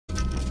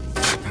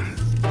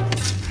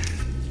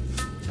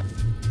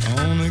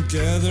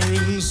Together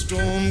in the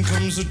storm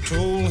comes a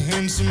tall,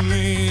 handsome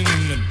man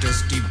in a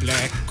dusty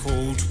black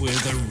coat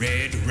with a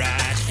red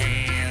right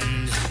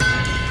hand.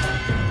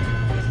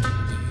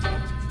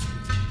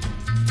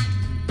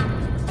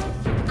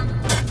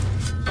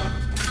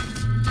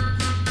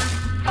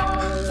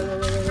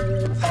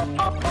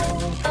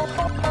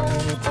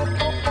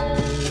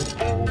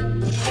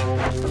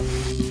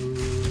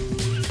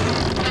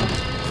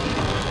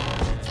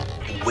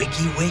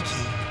 Wakey,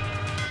 wakey.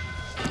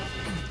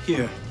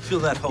 Here,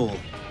 fill that hole.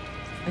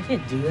 I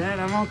can't do that.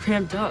 I'm all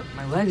cramped up.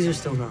 My legs are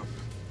still numb.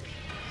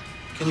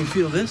 Can you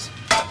feel this?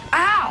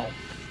 Ow!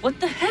 What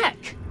the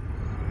heck?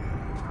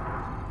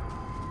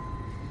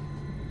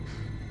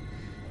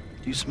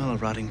 Do you smell a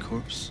rotting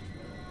corpse?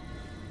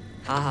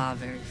 Haha,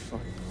 very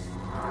funny.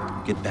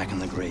 Get back in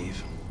the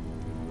grave.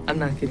 I'm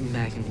not getting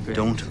back in the grave.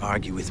 Don't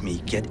argue with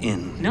me. Get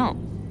in. No.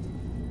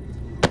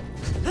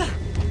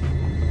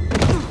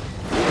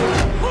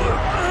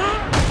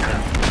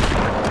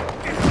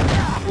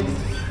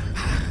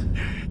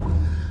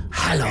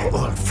 Hello,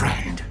 old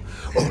friend.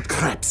 Old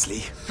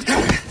Crepsley.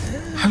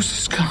 How's the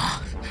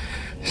scar?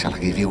 Shall I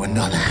give you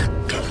another?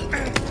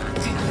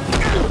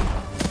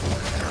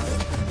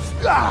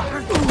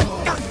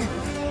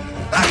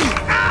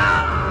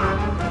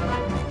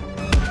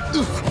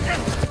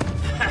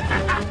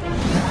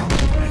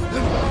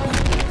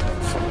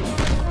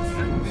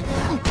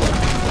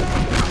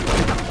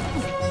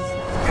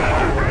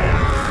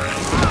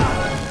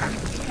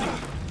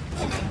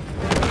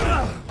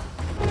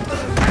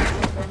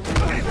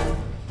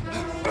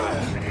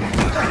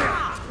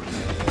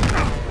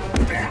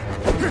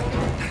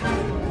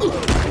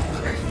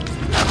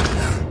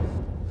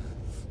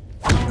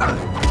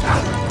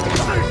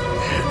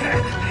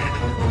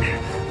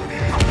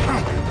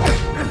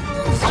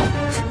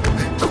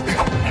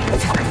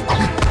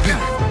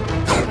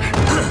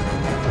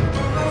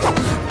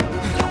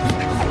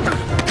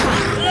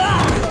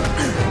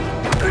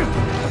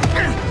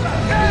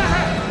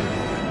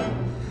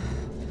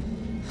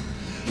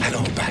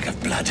 Hello, bag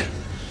of blood.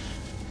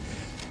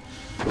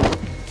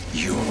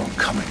 You're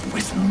coming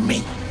with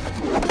me.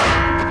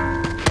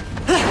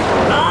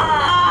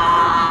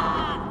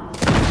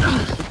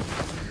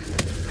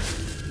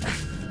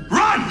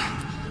 Run!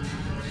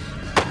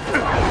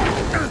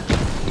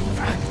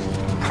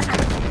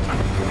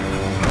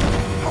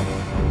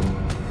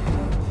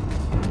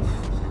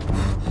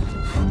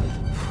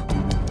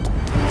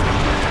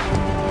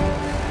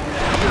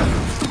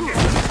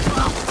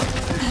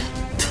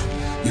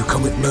 You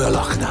come with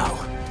Murloc now.